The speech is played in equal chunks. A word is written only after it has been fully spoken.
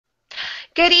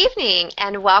Good evening,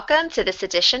 and welcome to this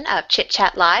edition of Chit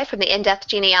Chat Live from the In-Depth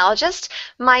Genealogist.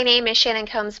 My name is Shannon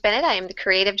Combs-Bennett. I am the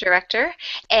creative director,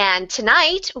 and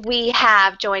tonight we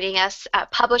have joining us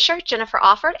publisher Jennifer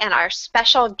Offord and our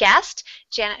special guest,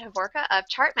 Janet Hovorka of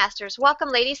Chartmasters. Welcome,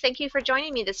 ladies. Thank you for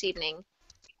joining me this evening.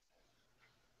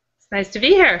 It's nice to be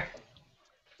here.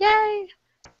 Yay!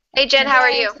 Hey, Jen, how are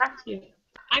you?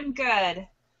 I'm good.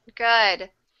 Good.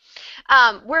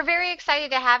 We're very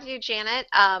excited to have you, Janet.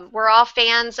 We're all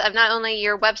fans of not only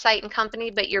your website and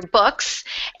company, but your books.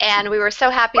 And we were so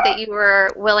happy that you were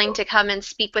willing to come and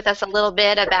speak with us a little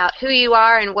bit about who you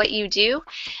are and what you do.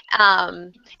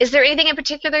 Is there anything in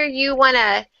particular you want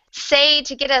to say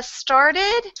to get us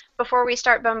started before we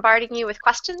start bombarding you with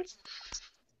questions?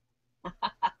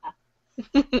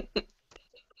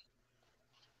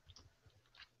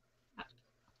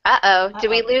 Uh-oh. Did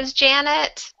we lose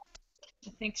Janet? I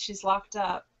think she's locked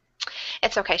up.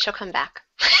 It's okay. She'll come back.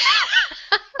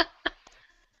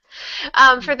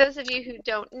 For those of you who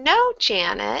don't know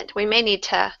Janet, we may need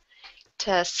to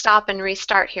stop and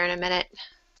restart here in a minute.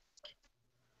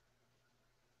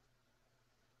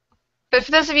 But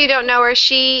for those of you who don't know her,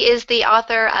 she is the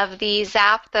author of the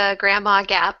Zap the Grandma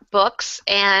Gap books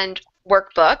and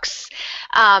workbooks.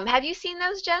 Have you seen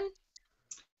those, Jen?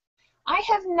 I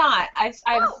have not.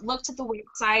 I've looked at the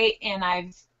website and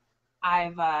I've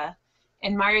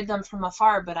admired them from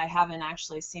afar, but I haven't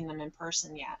actually seen them in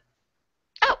person yet.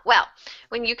 Oh, well,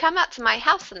 when you come out to my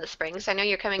house in the springs, I know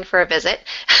you're coming for a visit.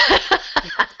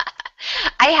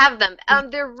 I have them.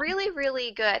 They're really, really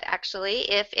good, actually.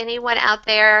 If anyone out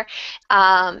there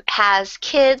has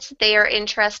kids, they are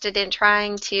interested in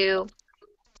trying to...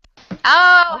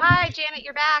 Oh, hi, Janet,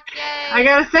 you're back. Yay. I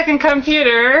got a second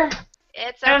computer.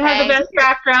 It's okay. I don't have the best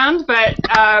background, but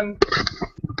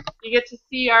you get to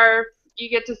see our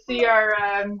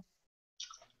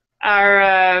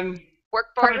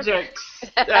workboard projects,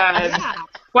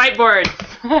 whiteboard.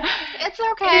 It's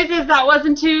okay. It is that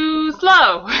wasn't too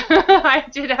slow. I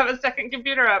did have a second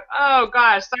computer up. Oh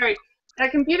gosh, sorry.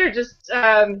 That computer just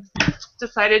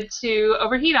decided to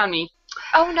overheat on me.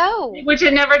 Oh no. Which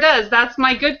it never does. That's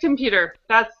my good computer.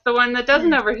 That's the one that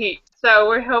doesn't overheat. So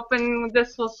we're hoping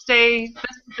this will stay.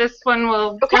 This one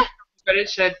will. Okay. But it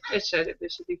should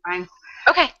be fine.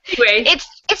 Okay. Anyway,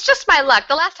 it's just my luck.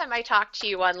 The last time I talked to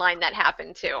you online, that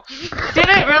happened too. Did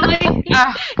it really?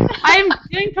 I'm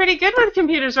doing pretty good with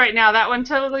computers right now. That one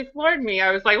totally floored me.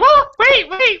 I was like, whoa, wait!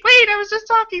 I was just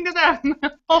talking to them.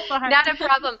 Hold on. Not a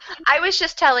problem. I was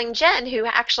just telling Jen, who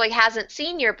actually hasn't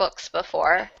seen your books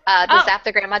before, Zap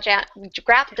the Grandma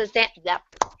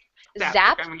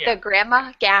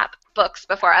Gap books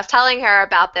before. I was telling her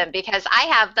about them because I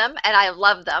have them and I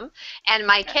love them, and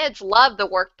my kids love the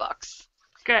workbooks.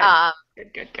 Good.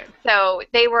 Good. So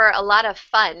they were a lot of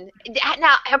fun.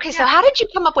 Now, okay, so how did you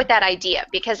come up with that idea?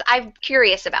 Because I'm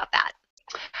curious about that.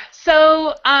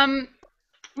 So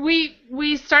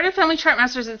we started Family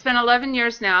Chartmasters. It's been 11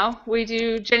 years now. We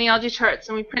do genealogy charts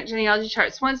and we print genealogy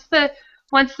charts. Once the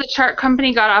chart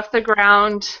company got off the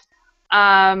ground,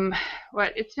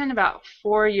 it's been about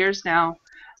 4 years now.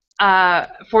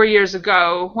 4 years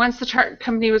ago, once the chart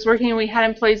company was working and we had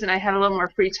employees and I had a little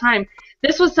more free time,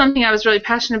 this was something I was really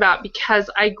passionate about because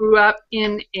I grew up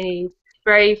in a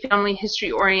very family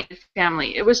history-oriented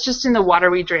family. It was just in the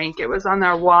water we drank. It was on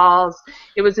our walls.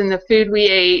 It was in the food we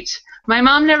ate. My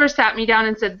mom never sat me down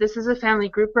and said, this is a family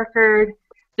group record.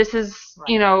 This is,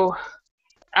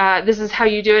 this is how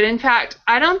you do it. In fact,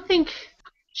 I don't think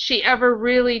she ever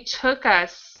really took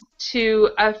us to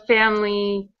a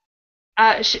family...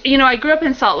 I grew up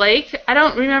in Salt Lake. I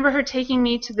don't remember her taking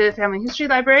me to the family history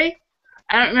library.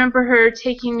 I don't remember her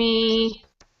taking me.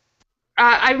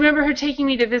 I remember her taking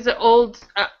me to visit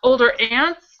older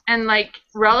aunts and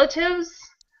relatives.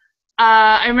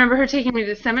 I remember her taking me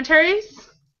to cemeteries,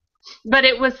 but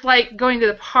it was like going to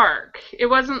the park. It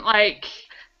wasn't like,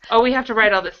 oh, we have to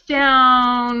write all this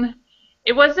down.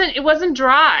 It wasn't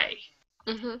dry.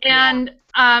 Mm-hmm. And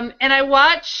I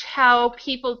watch how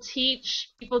people teach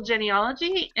people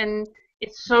genealogy, and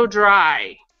it's so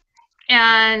dry.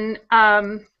 And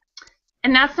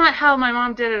that's not how my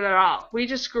mom did it at all. We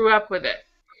just grew up with it.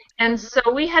 And so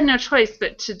we had no choice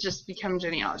but to just become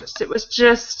genealogists. It was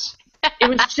just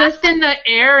in the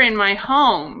air in my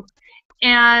home.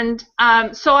 And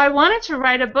so I wanted to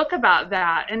write a book about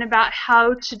that and about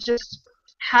how to just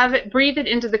breathe it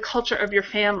into the culture of your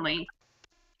family.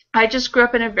 I just grew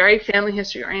up in a very family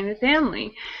history-oriented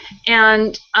family.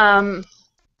 And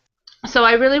so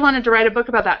I really wanted to write a book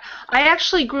about that. I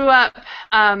actually grew up,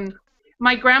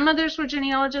 my grandmothers were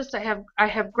genealogists. I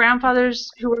have grandfathers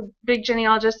who were big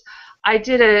genealogists. I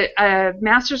did a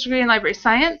master's degree in library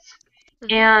science,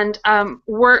 and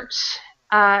worked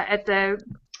at the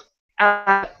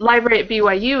library at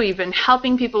BYU, even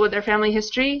helping people with their family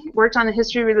history, worked on the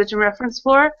History Religion Reference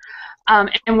Floor,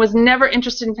 and was never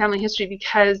interested in family history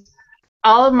because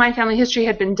all of my family history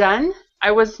had been done.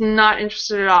 I was not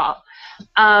interested at all.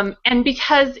 And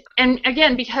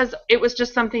again, because it was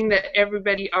just something that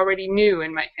everybody already knew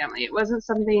in my family. It wasn't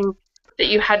something that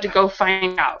you had to go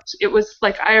find out. It was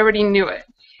like I already knew it.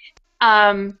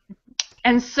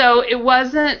 And so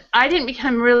I didn't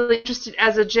become really interested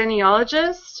as a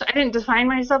genealogist. I didn't define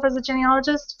myself as a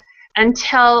genealogist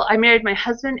until I married my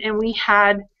husband, and we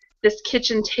had this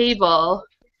kitchen table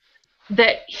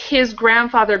that his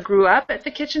grandfather grew up at the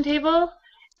kitchen table,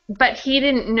 but he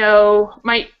didn't know,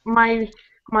 my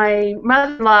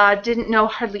mother-in-law didn't know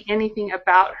hardly anything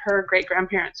about her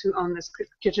great-grandparents who owned this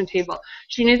kitchen table.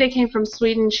 She knew they came from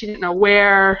Sweden. She didn't know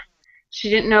where. She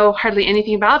didn't know hardly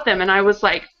anything about them. And I was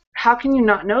like, how can you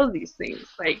not know these things?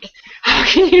 Like, how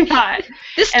can you not?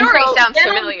 This story sounds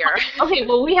familiar. Okay,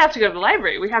 well, we have to go to the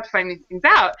library. We have to find these things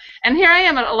out. And here I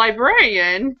am, a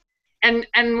librarian, and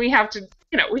we have to,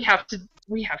 we have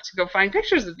to go find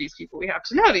pictures of these people. We have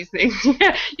to know these things.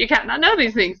 You can't not know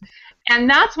these things. And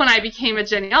that's when I became a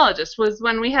genealogist, was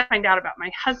when we had to find out about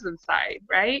my husband's side,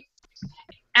 right?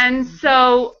 And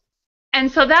so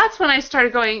that's when I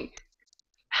started going,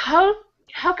 how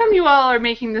come you all are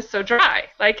making this so dry?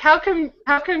 Like, how come you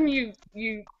how come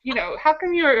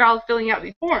you are all filling out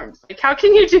these forms? Like, how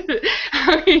can you do it?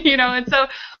 And so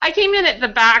I came in at the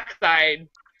back side.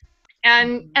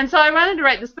 And so I wanted to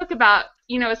write this book about,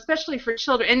 especially for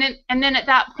children. And then at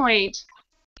that point,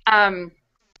 I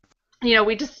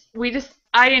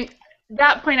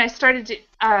started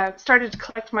to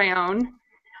collect my own,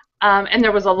 and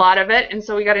there was a lot of it. And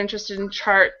so we got interested in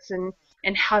charts and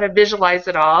how to visualize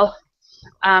it all.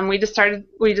 We decided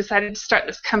to start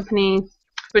this company,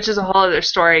 which is a whole other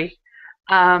story.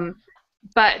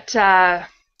 But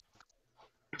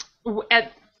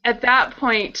at that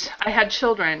point, I had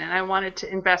children, and I wanted to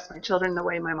invest my children the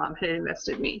way my mom had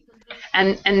invested me,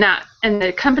 and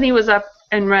the company was up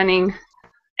and running,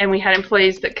 and we had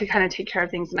employees that could kind of take care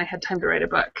of things, and I had time to write a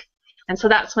book. And so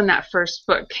that's when that first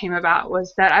book came about,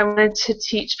 was that I wanted to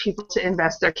teach people to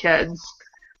invest their kids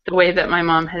the way that my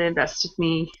mom had invested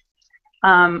me,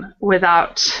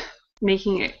 without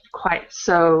making it quite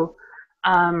so,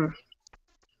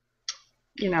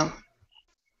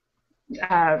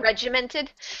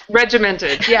 Regimented?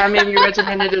 Regimented. Yeah, maybe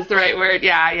regimented is the right word.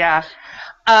 Yeah.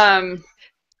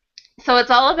 So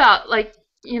it's all about, like,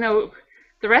 the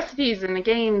recipes and the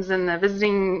games and the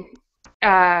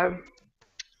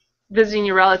visiting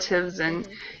your relatives and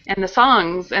the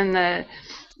songs and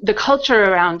the culture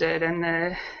around it and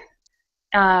the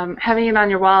having it on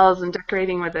your walls and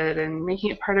decorating with it and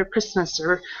making it part of Christmas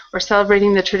or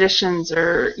celebrating the traditions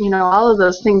or all of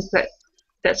those things that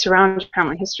surround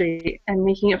family history and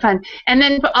making it fun. And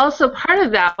then also part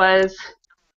of that was,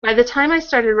 by the time I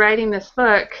started writing this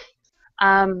book,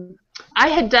 I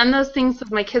had done those things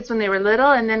with my kids when they were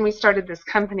little, and then we started this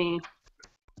company.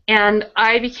 And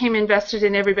I became invested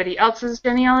in everybody else's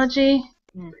genealogy.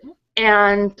 Mm-hmm.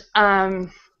 And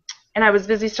I was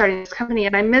busy starting this company,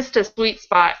 and I missed a sweet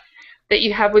spot that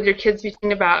you have with your kids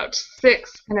between about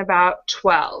 6 and about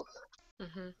 12.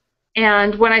 Mm-hmm.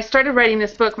 And when I started writing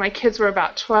this book, my kids were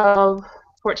about 12,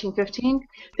 14, 15.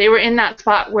 They were in that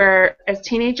spot where, as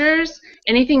teenagers,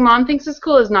 anything mom thinks is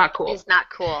cool is not cool. Is not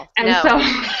cool. And so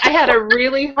I had a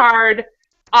really hard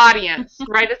audience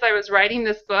right as I was writing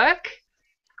this book,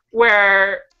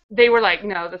 where they were like,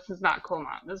 no, this is not cool,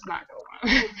 Mom. This is not cool,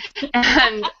 Mom.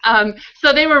 And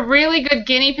so they were really good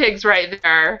guinea pigs right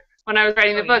there when I was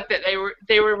writing the book, that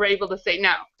they were able to say,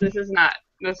 no, this is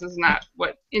not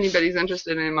what anybody's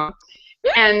interested in, Mom.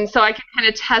 And so I could kind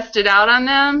of test it out on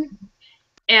them.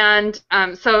 And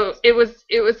so it was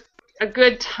a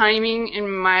good timing in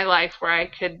my life where I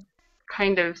could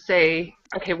kind of say,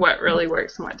 okay, what really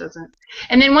works and what doesn't.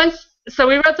 And then so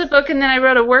we wrote the book, and then I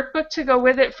wrote a workbook to go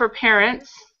with it for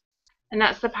parents, and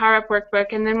that's the Power Up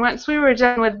Workbook. And then once we were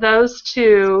done with those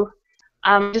two,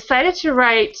 decided to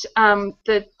write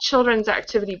the children's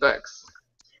activity books.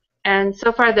 And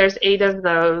so far there's 8 of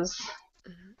those.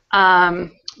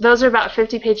 Those are about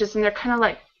 50 pages, and they're kind of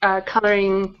like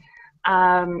coloring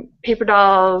paper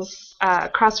dolls,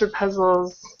 crossword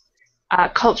puzzles,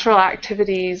 cultural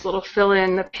activities, little fill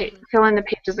in the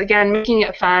pages. Again, making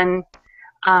it fun.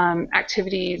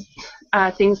 Activities,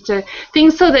 things so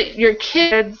that your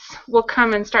kids will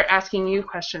come and start asking you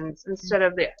questions instead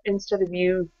of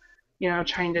you,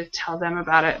 trying to tell them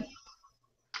about it.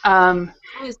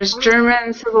 There's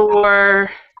German Civil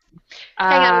War,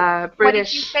 Hang on. British. What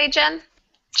did you say, Jen?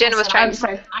 Jenna was trying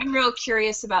to. I'm real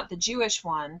curious about the Jewish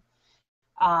one.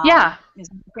 Yeah. His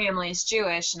family is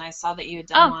Jewish, and I saw that you had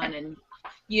done one, and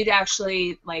you'd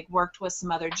actually like worked with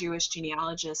some other Jewish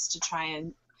genealogists to try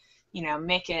and,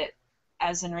 make it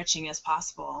as enriching as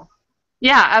possible.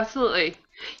 Yeah, absolutely.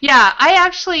 Yeah,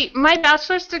 my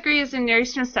bachelor's degree is in Near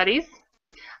Eastern Studies.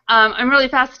 I'm really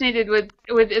fascinated with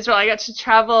Israel. I got to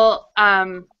travel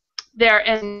there,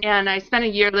 and I spent a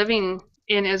year living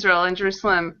in Israel, in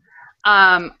Jerusalem.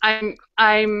 I'm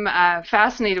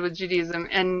fascinated with Judaism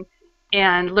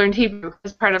and learned Hebrew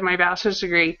as part of my bachelor's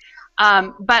degree.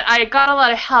 But I got a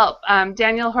lot of help.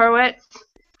 Daniel Horowitz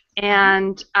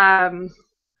and now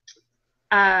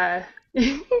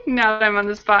that I'm on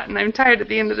the spot and I'm tired at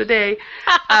the end of the day.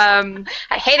 I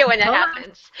hate it when that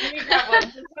happens.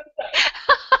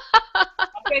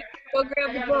 Okay, go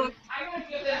grab the book. I'm going to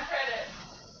give them credit.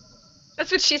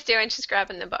 That's what she's doing. She's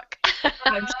grabbing the book.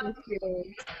 I'm sure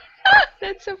kidding.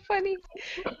 That's so funny.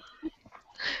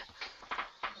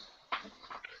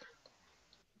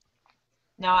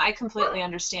 No, I completely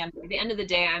understand. At the end of the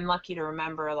day, I'm lucky to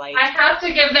remember, like... I have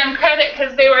to give them credit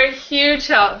because they were a huge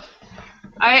help.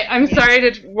 I'm sorry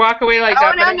to walk away like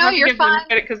that, but I have to give them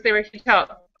credit because they were a huge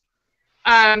help.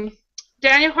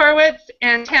 Daniel Horowitz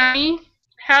and Tammy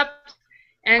Hepp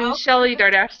and Shelley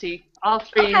Dardashti, all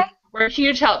three were a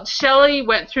huge help. Shelley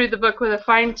went through the book with a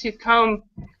fine-tooth comb,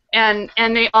 and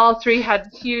they all three had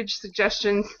huge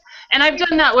suggestions. And I've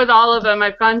done that with all of them.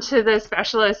 I've gone to the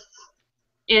specialists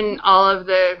in all of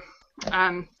the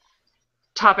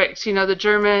topics. The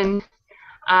German,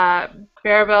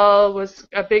 Barbel was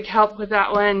a big help with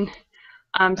that one.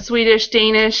 Swedish,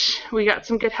 Danish, we got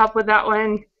some good help with that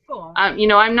one. Cool.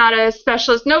 I'm not a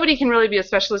specialist. Nobody can really be a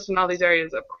specialist in all these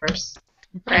areas, of course.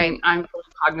 Right. And I'm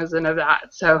cognizant of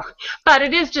that. So, but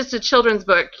it is just a children's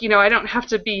book. I don't have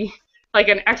to be like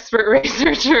an expert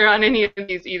researcher on any of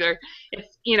these either.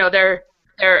 It's they're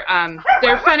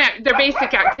fun. They're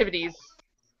basic activities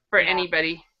for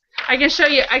anybody. I can show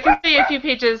you a few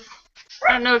pages.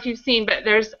 I don't know if you've seen, but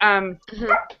there's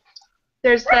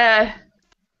the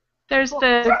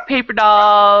paper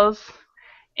dolls,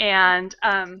 and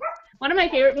one of my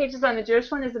favorite pages on the Jewish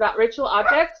one is about ritual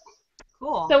objects.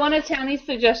 Cool. So one of Townie's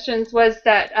suggestions was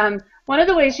that one of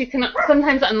the ways you can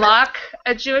sometimes unlock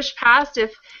a Jewish past,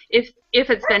 if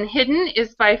it's been hidden,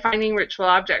 is by finding ritual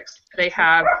objects they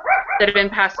have that have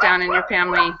been passed down in your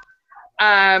family.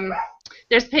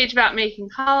 There's a page about making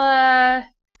challah.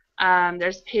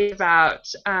 There's a page about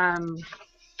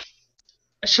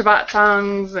Shabbat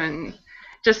songs and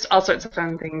just all sorts of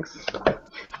fun things.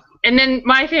 And then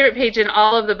my favorite page in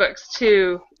all of the books,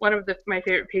 too, one of my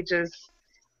favorite pages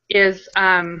is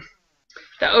the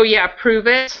 "Oh Yeah, Prove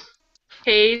It"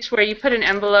 page, where you put an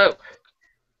envelope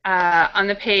on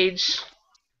the page,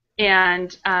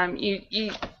 and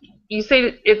you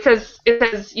say it says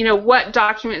what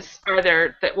documents are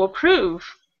there that will prove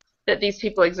that these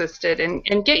people existed,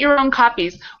 and get your own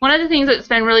copies. One of the things that's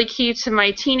been really key to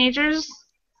my teenagers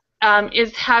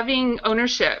is having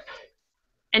ownership,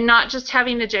 and not just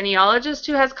having the genealogist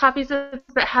who has copies of it,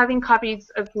 but having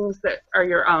copies of things that are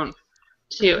your own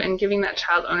too, and giving that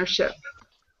child ownership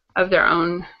of their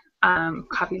own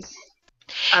copies.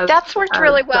 That's worked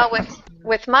really well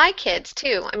with my kids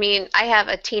too. I mean, I have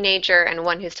a teenager and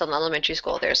one who's still in elementary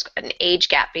school. There's an age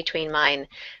gap between mine.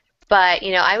 But,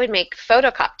 I would make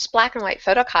photocopies, black and white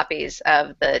photocopies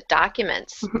of the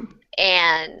documents,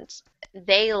 and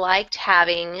they liked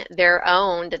having their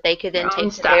own that they could then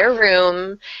take to their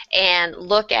room and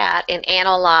look at and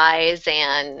analyze,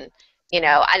 and then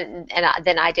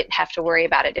I didn't have to worry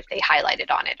about it if they highlighted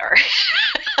on it or.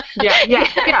 Yeah.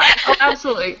 Oh,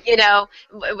 absolutely.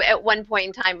 At one point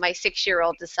in time, my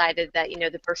 6-year-old decided that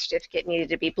the birth certificate needed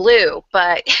to be blue,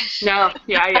 but. No.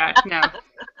 Yeah.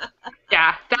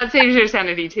 That saves your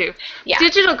sanity too. Yeah.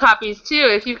 Digital copies too.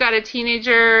 If you've got a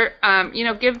teenager,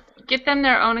 get them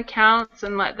their own accounts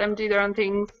and let them do their own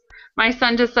things. My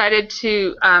son decided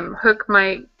to hook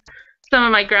some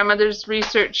of my grandmother's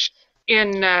research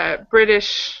in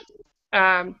British,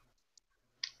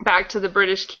 back to the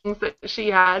British kings that she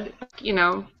had,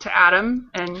 to Adam,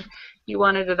 and he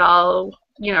wanted it all,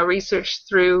 researched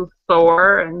through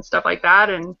Thor and stuff like that,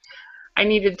 and I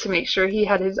needed to make sure he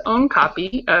had his own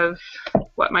copy of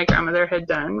what my grandmother had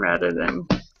done rather than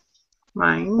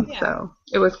mine, so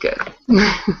it was good.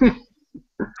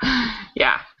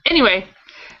 Yeah. Anyway,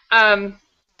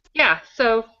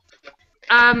 so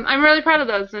I'm really proud of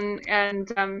those, and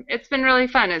it's been really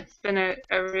fun. It's been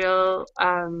a real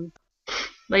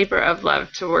labor of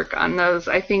love to work on those.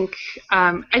 I think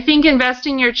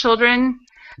investing your children,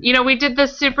 we did the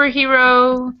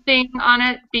superhero thing on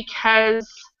it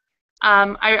because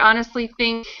I honestly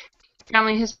think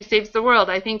family history saves the world.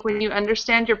 I think when you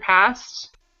understand your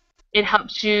past, it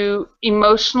helps you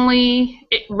emotionally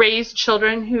raise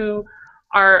children who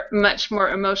are much more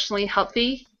emotionally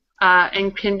healthy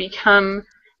and can become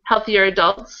healthier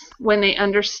adults when they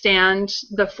understand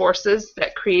the forces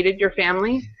that created your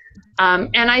family.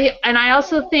 And I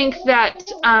also think that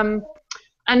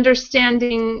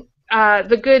understanding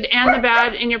the good and the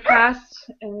bad in your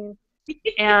past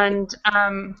and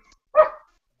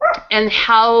and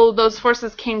how those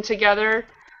forces came together,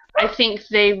 I think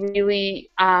they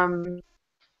really can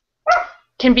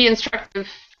be instructive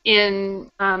in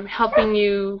helping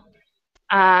you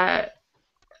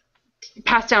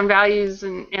pass down values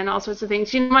and all sorts of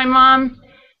things. You know, my mom,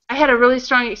 I had a really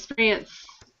strong experience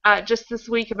just this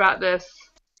week about this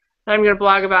that I'm going to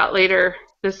blog about later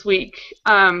this week.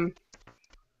 I'm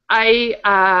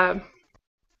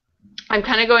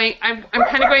kind of going. I'm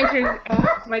kind of going through.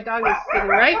 My dog is sitting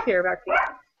right here back there.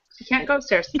 She can't go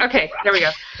upstairs. Okay, there we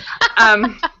go.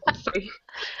 Sorry.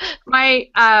 My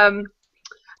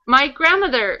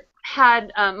grandmother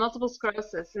had multiple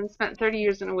sclerosis and spent 30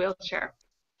 years in a wheelchair.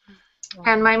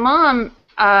 And my mom,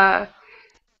 I've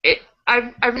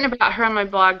written about her on my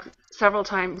blog several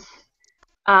times.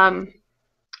 I'm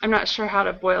not sure how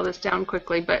to boil this down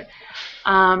quickly, but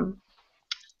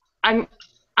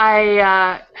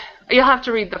you'll have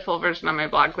to read the full version on my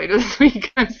blog later this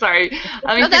week. I'm sorry.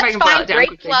 Let me see if I can boil it down Great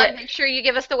quickly. plug. Make sure you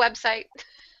give us the website.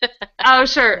 Oh,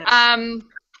 sure.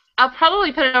 I'll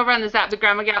probably put it over on the Zap the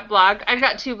Grandma Gap blog. I've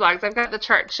got two blogs. I've got the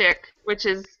Chart Chick, which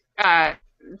is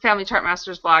Family Chart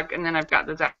Masters blog, and then I've got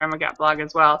the Zap Grandma Gap blog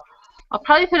as well. I'll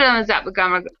probably put it on the Zap the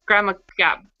Grandma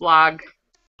Gap blog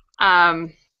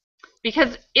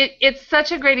because it's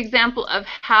such a great example of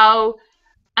how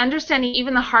understanding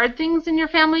even the hard things in your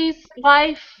family's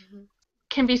life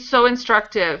can be so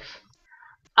instructive.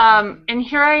 And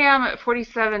here I am at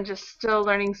 47, just still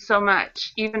learning so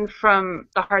much, even from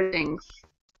the hard things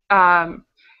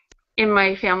in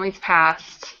my family's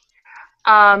past.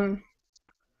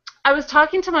 I was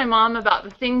talking to my mom about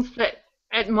the things that,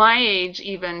 at my age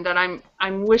even, that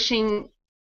I'm wishing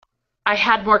I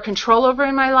had more control over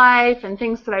in my life, and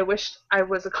things that I wished I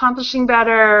was accomplishing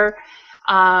better.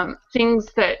 Things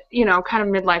that, you know, kind of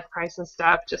midlife crisis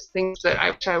stuff, just things that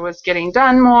I wish I was getting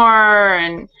done more,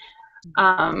 and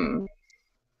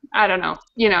I don't know,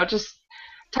 you know, just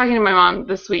talking to my mom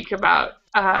this week about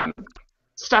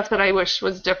stuff that I wish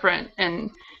was different,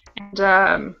 and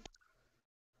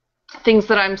things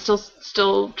that I'm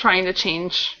still trying to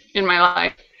change in my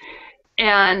life,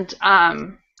 and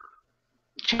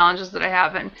challenges that I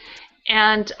have,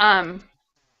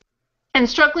 and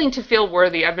struggling to feel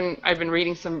worthy. I've been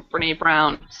reading some Brene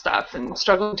Brown stuff and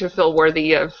struggling to feel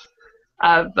worthy of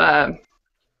I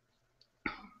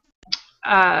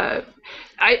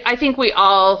think we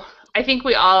all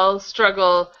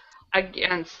struggle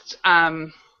against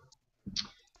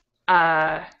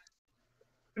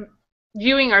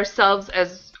viewing ourselves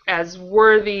as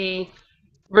worthy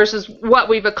versus what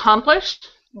we've accomplished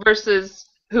versus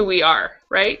who we are,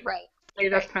 right? Right.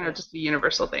 That's kind of just a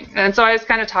universal thing. And so I was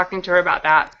kind of talking to her about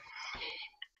that.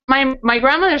 My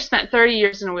grandmother spent 30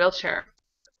 years in a wheelchair.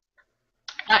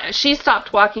 She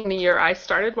stopped walking the year I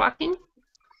started walking,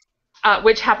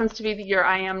 which happens to be the year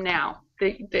I am now,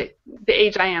 the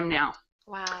age I am now.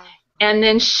 Wow. And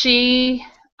then she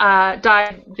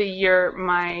died the year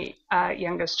my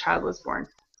youngest child was born.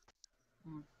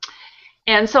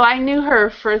 And so I knew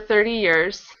her for 30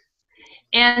 years.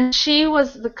 And she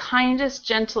was the kindest,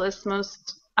 gentlest,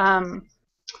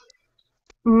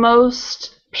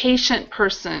 most patient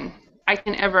person I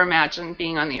can ever imagine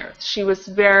being on the earth. She was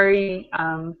very,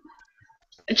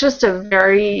 just a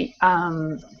very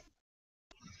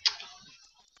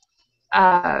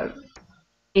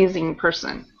amazing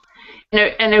person,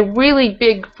 and a really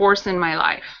big force in my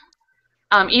life.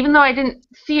 Even though I didn't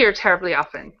see her terribly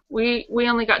often. We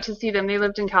only got to see them. They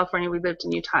lived in California. We lived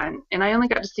in Utah, and I only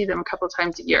got to see them a couple of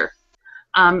times a year.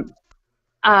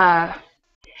 But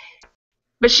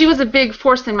she was a big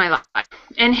force in my life.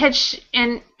 And had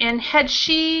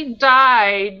she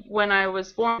died when I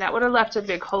was born, that would have left a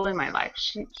big hole in my life.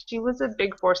 She was a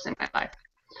big force in my life.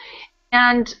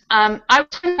 And I was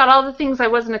talking about all the things I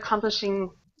wasn't accomplishing.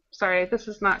 Sorry, this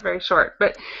is not very short,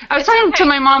 but I was talking to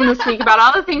my mom this week about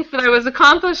all the things that I wasn't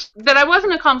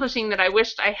accomplishing that I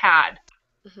wished I had,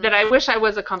 that I wish I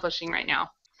was accomplishing right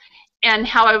now, and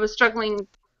how I was struggling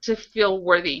to feel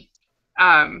worthy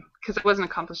because I wasn't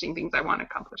accomplishing things I want to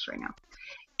accomplish right now.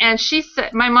 And she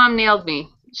said, my mom nailed me,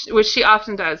 which she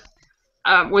often does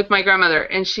with my grandmother,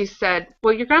 and she said,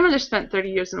 well, your grandmother spent 30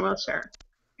 years in a wheelchair,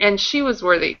 and she was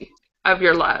worthy. of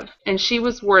your love, and she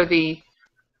was worthy.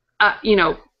 You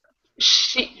know,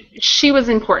 she was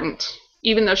important,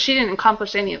 even though she didn't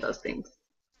accomplish any of those things.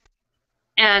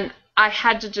 And I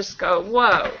had to just go,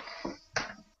 whoa.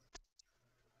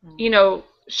 You know,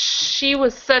 she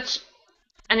was such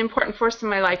an important force in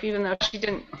my life, even though she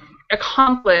didn't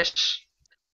accomplish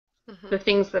the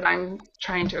things that I'm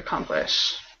trying to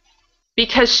accomplish,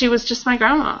 because she was just my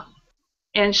grandma,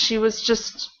 and she was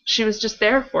just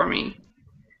there for me.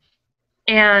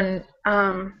 And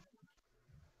I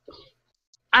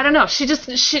don't know,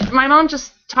 my mom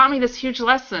just taught me this huge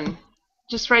lesson,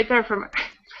 just right there from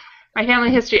my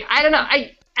family history. I don't know.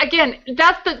 Again,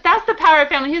 that's the power of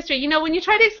family history. You know, when you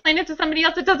try to explain it to somebody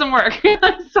else, it doesn't work.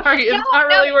 I'm sorry, it's not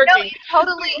really working. No,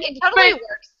 it totally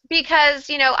works, because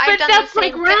I've done that's the my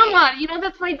same grandma. thing. You know,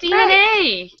 that's my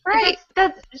DNA. Right.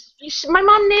 My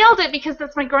mom nailed it, because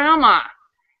that's my grandma.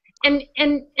 And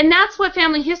that's what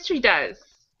family history does.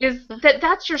 Is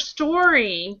that's your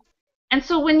story. And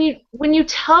so when you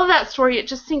tell that story, it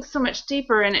just sinks so much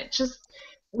deeper, and it just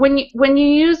when you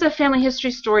use a family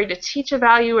history story to teach a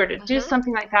value or to do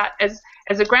something like that as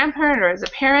a grandparent or as a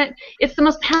parent, it's the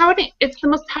most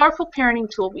powerful parenting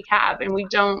tool we have, and we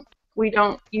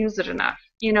don't use it enough.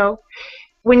 You know,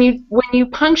 when you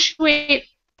punctuate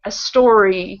a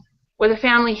story with a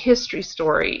family history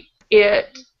story,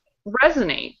 it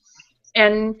resonates,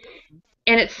 and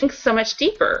it sinks so much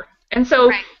deeper. And so,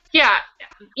 yeah,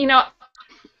 you know,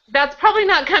 that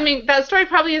story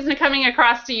probably isn't coming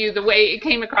across to you the way it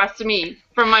came across to me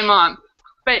from my mom.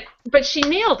 But she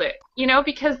nailed it, you know,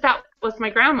 because that was my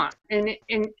grandma, and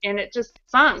it just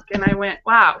sunk, and I went,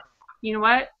 wow, you know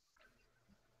what?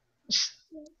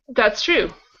 That's true.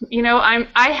 You know,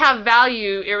 I have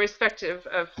value irrespective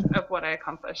of what I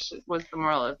accomplish, was the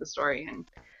moral of the story. And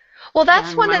well,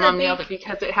 that's one my of the mom nailed it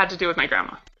because it had to do with my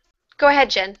grandma. Go ahead,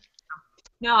 Jen.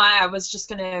 No, I was just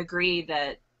going to agree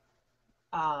that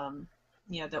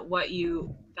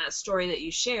that story that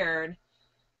you shared,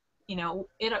 you know,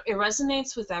 it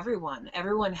resonates with everyone.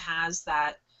 Everyone has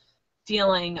that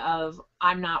feeling of,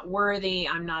 I'm not worthy,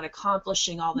 I'm not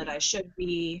accomplishing all that I should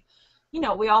be. You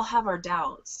know, we all have our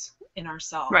doubts in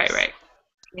ourselves. Right.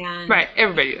 And right,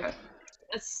 everybody does.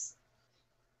 It's,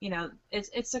 you know,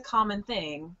 it's a common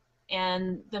thing.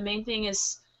 And the main thing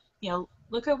is, you know,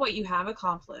 look at what you have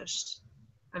accomplished.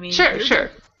 I mean,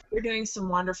 you're doing some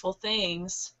wonderful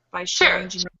things by sharing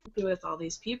genealogy with all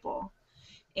these people.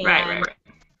 And right.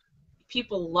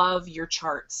 people love your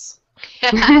charts.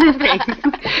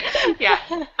 Yeah,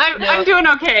 I'm doing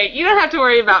okay. You don't have to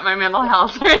worry about my mental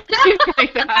health or anything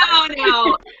like that.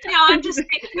 No, I'm just,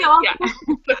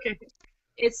 Okay.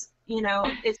 It's, you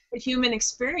know, it's a human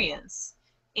experience.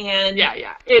 And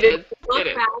yeah, it is.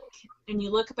 And you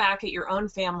look back at your own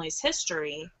family's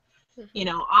history, you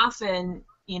know, often,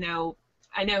 you know,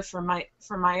 I know for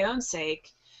my own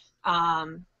sake, I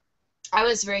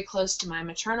was very close to my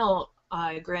maternal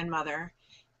grandmother,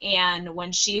 and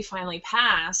when she finally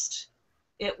passed,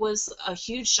 it was a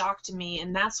huge shock to me,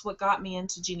 and that's what got me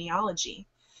into genealogy.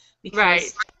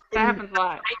 Because that happens a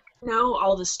lot. I know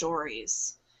all the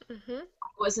stories. I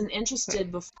wasn't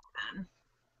interested before then,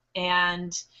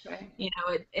 and you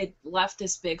know, it left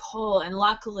this big hole. And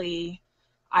luckily,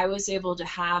 I was able to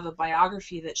have a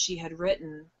biography that she had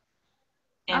written,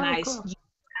 and I used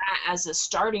that as a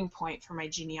starting point for my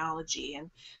genealogy.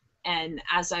 And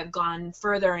as I've gone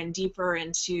further and deeper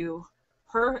into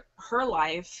her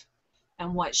life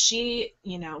and what she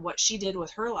did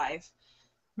with her life,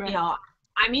 you know,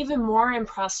 I'm even more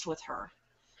impressed with her,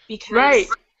 because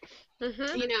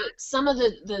you know, some of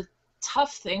the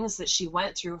tough things that she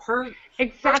went through. Her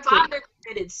father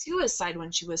committed suicide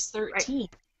when she was 13.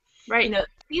 Right. You know,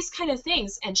 these kind of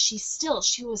things, and she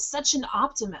was such an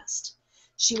optimist.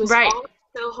 She was always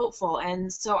so hopeful,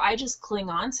 and so I just cling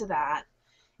on to that.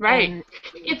 Right.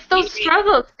 It's those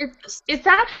struggles. It's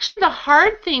actually the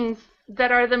hard things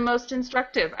that are the most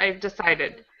instructive, I've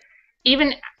decided.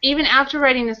 Even after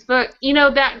writing this book, you know,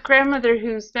 that grandmother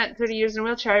who spent 30 years in a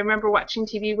wheelchair, I remember watching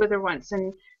TV with her once,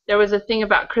 and there was a thing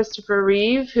about Christopher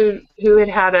Reeve, who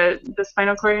had the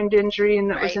spinal cord injury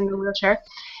and that was in the wheelchair.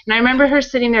 And I remember her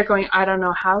sitting there going, I don't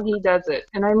know how he does it.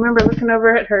 And I remember looking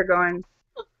over at her going,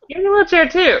 you're in a wheelchair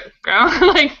too, girl.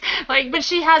 like, but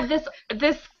she had this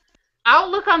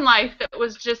outlook on life that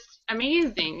was just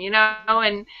amazing, you know,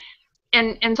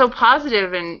 and so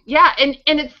positive, and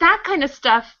it's that kind of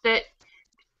stuff that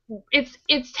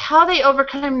it's how they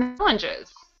overcome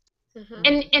challenges.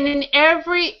 And in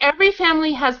every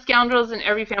family has scoundrels, and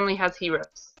every family has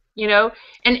heroes, you know,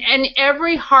 and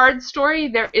every hard story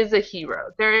there is a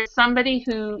hero. There is somebody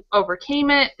who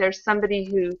overcame it. There's somebody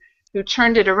who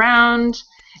turned it around.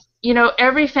 you know,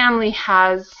 every family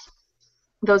has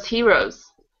those heroes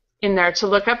in there to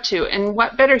look up to. And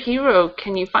what better hero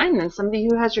can you find than somebody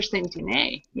who has your same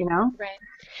DNA, you know? Right.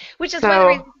 Which is one of the So,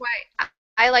 reasons why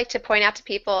I like to point out to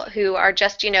people who are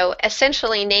just,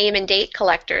 essentially name and date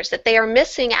collectors that they are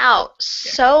missing out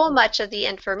yeah, so much of the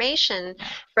information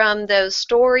from those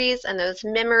stories and those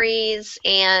memories,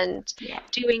 and yeah,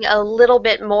 doing a little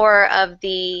bit more of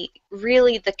the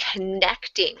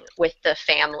connecting with the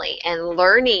family and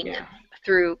learning yeah,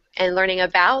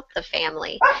 about the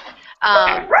family.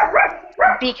 Um,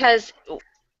 because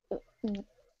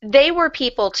they were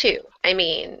people too. I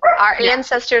mean, our yeah,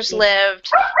 ancestors lived,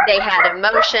 they had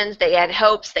emotions, they had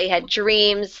hopes, they had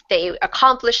dreams, they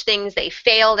accomplished things, they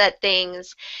failed at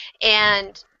things.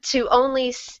 And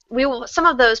some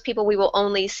of those people, we will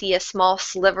only see a small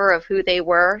sliver of who they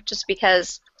were, just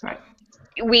because right,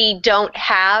 we don't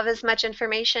have as much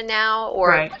information now,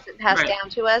 or it right, wasn't passed right, down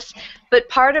to us. But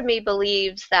part of me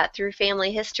believes that through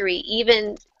family history,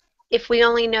 even if we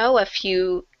only know a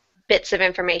few bits of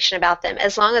information about them,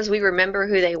 as long as we remember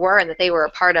who they were and that they were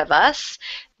a part of us,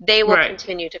 they will right,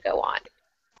 continue to go on.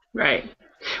 right.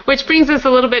 Which brings us a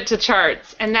little bit to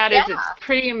charts, and that Yeah. is, it's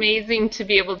pretty amazing to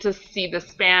be able to see the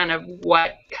span of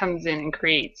what comes in and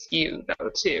creates you,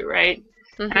 though, too, right?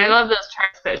 And I Mhm. love those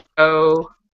charts that show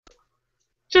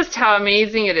just how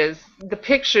amazing it is, the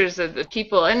pictures of the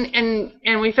people,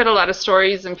 and we fit a lot of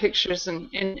stories and pictures and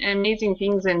amazing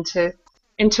things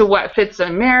into what fits a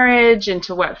marriage,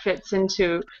 into what fits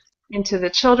into the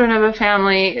children of a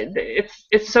family.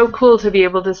 It's so cool to be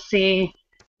able to see,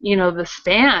 you know, the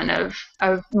span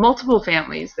of multiple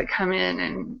families that come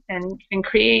in and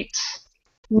create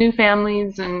new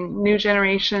families and new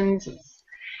generations.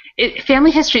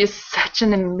 Family history is such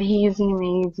an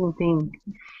amazing thing.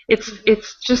 Mhm.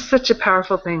 It's just such a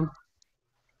powerful thing.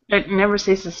 It never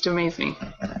ceases to amaze me.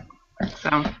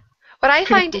 So What I pretty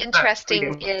find cool stuff for interesting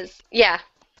you. is, yeah,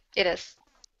 it is.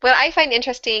 What I find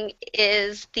interesting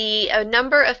is the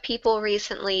number of people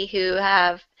recently who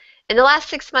have, in the last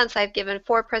 6 months, I've given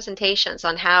 4 presentations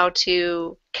on how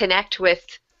to connect with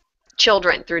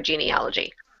children through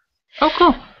genealogy. Oh,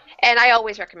 cool. And I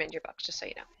always recommend your books, just so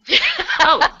you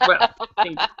Oh, know. well,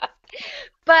 thanks.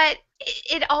 But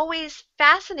it always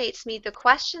fascinates me, the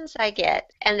questions I get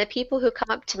and the people who come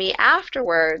up to me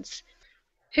afterwards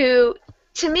who,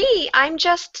 to me, I'm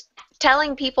just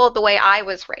telling people the way I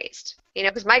was raised.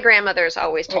 Because my grandmother's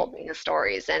always Right. told me the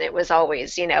stories, and it was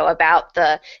always, about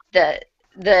the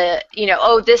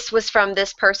oh, this was from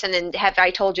this person, and have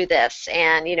I told you this?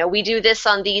 And, we do this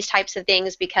on these types of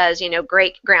things because,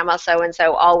 great grandma so and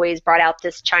so always brought out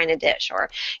this china dish, or,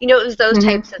 it was those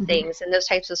types of Mm-hmm, things and those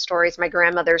types of stories. My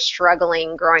grandmother's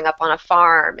struggling growing up on a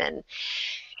farm, and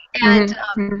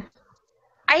mm-hmm.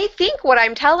 I think what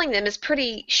I'm telling them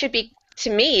should be, to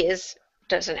me, is,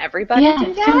 doesn't everybody Yeah,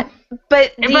 do that?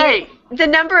 But the right, the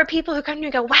number of people who come to me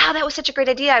and go, wow, that was such a great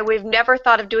idea. I would have never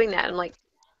thought of doing that. I'm like,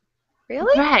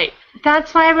 really? right.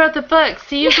 That's why I wrote the book.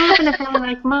 See, you grew up in a family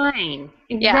like mine.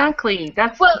 Yeah. Exactly.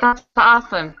 That's Well, that's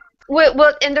awesome.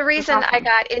 and the That's reason I awesome.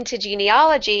 got into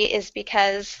genealogy is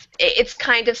because it's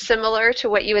kind of similar to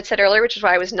what you had said earlier, which is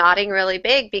why I was nodding really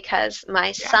big, because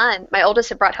Yeah. my oldest,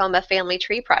 had brought home a family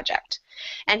tree project,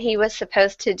 and he was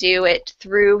supposed to do it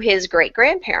through his great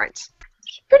grandparents.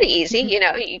 Pretty easy,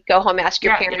 Mhm. you go home, ask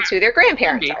your Yeah, parents yeah. who their Can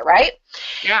grandparents be. are, right?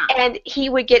 Yeah. And he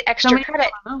would get So extra many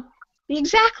credit. people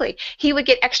Exactly. He would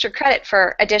get extra credit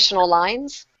for additional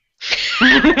lines.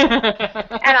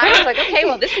 And I was like, okay, don't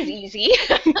well, know. this is easy.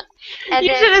 And You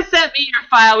then, should have sent me your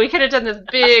file. We could have done this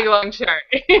big long chart.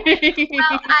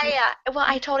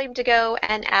 I told him to go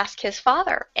and ask his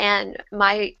father, and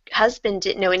my husband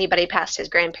didn't know anybody past his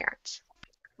grandparents.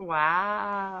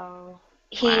 Wow.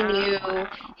 He Wow. knew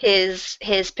Wow. his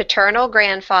paternal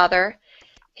grandfather.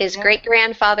 His Yeah. great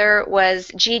grandfather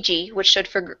was Gigi, which stood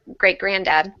for great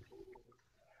granddad.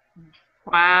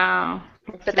 Wow.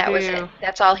 Lots But to that was it. do.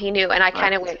 That's all he knew. And I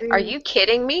kind Lots of to went, "Are do. you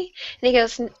kidding me?" And he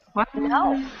goes, "No,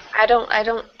 Wow. I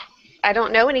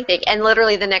don't know anything." And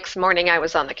literally the next morning, I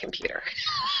was on the computer,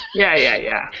 Yeah, yeah,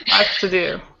 yeah. Lots to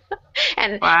do.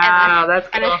 and and I Wow, that's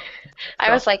and cool. I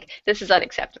Cool. was like, "This is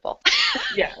unacceptable.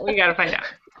 Yeah, we gotta find out.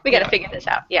 We got to Yeah, figure this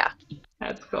out." Yeah.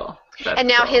 that's cool. And That's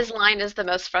now cool. his line is the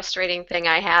most frustrating thing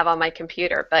I have on my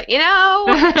computer. But you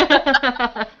know,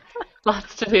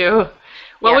 Lots to do.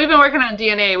 Well, yeah, we've been working on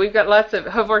DNA. We've got lots of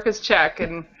Hovorka's check,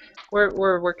 and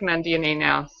we're working on DNA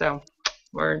now. So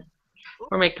we're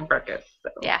we're making progress. So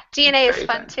yeah. it's DNA is very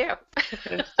fun fun. too.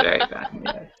 It's very fun.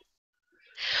 Yes,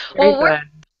 very Well, fun.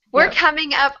 We're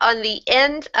coming up on the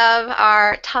end of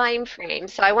our time frame,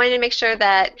 so I wanted to make sure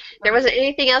that there wasn't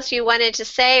anything else you wanted to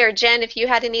say, or Jen, if you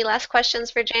had any last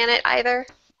questions for Janet either.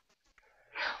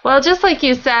 Well, just like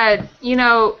you said,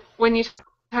 when you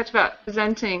talked about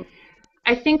presenting,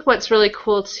 I think what's really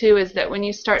cool too is that when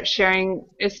you start sharing,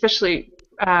 especially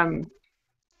when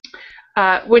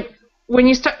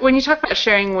you talk about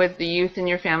sharing with the youth in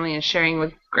your family and sharing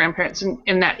with grandparents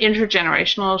and that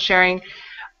intergenerational sharing,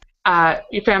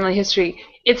 your family history,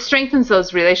 it strengthens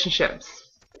those relationships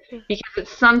because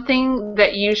it's something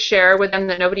that you share with them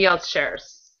that nobody else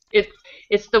shares.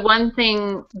 It's the one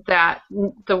thing that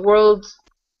the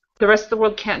rest of the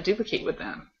world can't duplicate with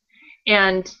them.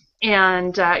 And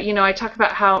I talk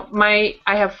about how I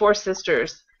have 4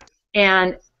 sisters,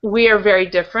 and we are very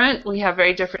different. We have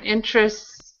very different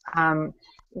interests.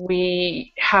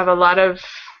 We have a lot of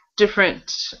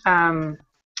different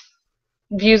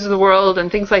views of the world and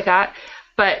things like that.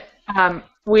 But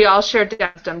we all share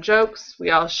dad's dumb jokes.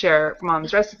 We all share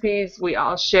mom's recipes. We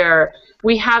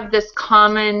have this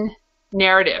common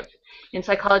narrative. In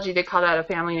psychology, they call that a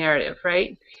family narrative,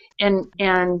 right? And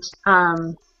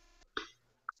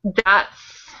that's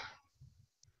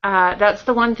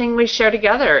the one thing we share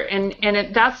together, and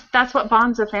that's what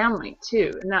bonds a family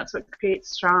too, and that's what creates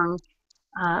strong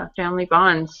family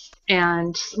bonds.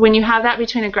 And when you have that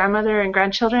between a grandmother and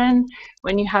grandchildren,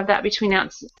 when you have that between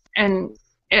aunts and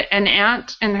an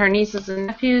aunt and her nieces and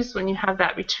nephews, when you have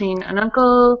that between an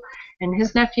uncle and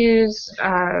his nephews,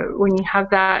 when you have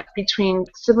that between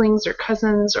siblings or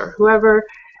cousins or whoever,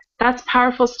 that's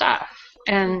powerful stuff.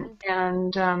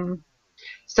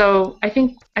 So I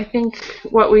think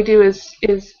what we do is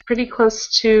pretty close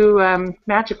to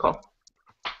magical.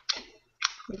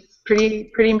 It's pretty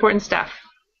important stuff.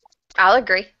 I'll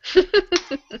agree. So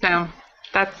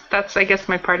that's I guess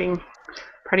my parting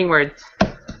words.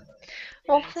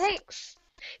 Well, thanks.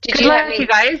 Good luck, you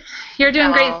guys. You're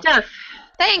doing great stuff.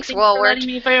 Thanks. Thanks for letting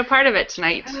me be a part of it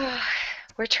tonight.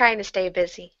 We're trying to stay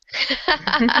busy.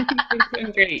 You're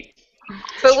doing great.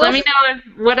 But let me know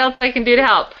what else I can do to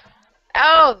help.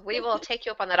 Oh, we will take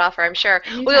you up on that offer, I'm sure.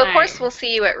 Anytime. Of course, we'll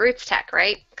see you at Roots Tech,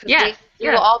 right? Yes. We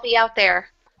will all be out there.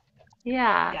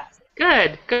 Yeah. Yes.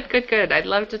 Good. I'd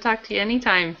love to talk to you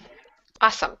anytime.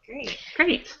 Awesome.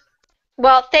 Great.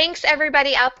 Well, thanks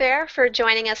everybody out there for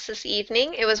joining us this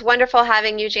evening. It was wonderful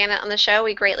having you, Janet, on the show.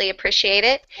 We greatly appreciate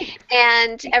it.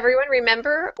 And everyone,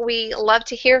 remember, we love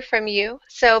to hear from you.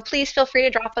 So please feel free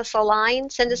to drop us a line,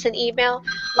 send us an email,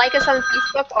 like us on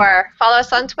Facebook, or follow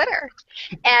us on Twitter.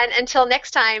 And until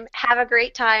next time, have a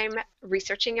great time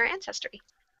researching your ancestry.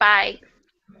 Bye.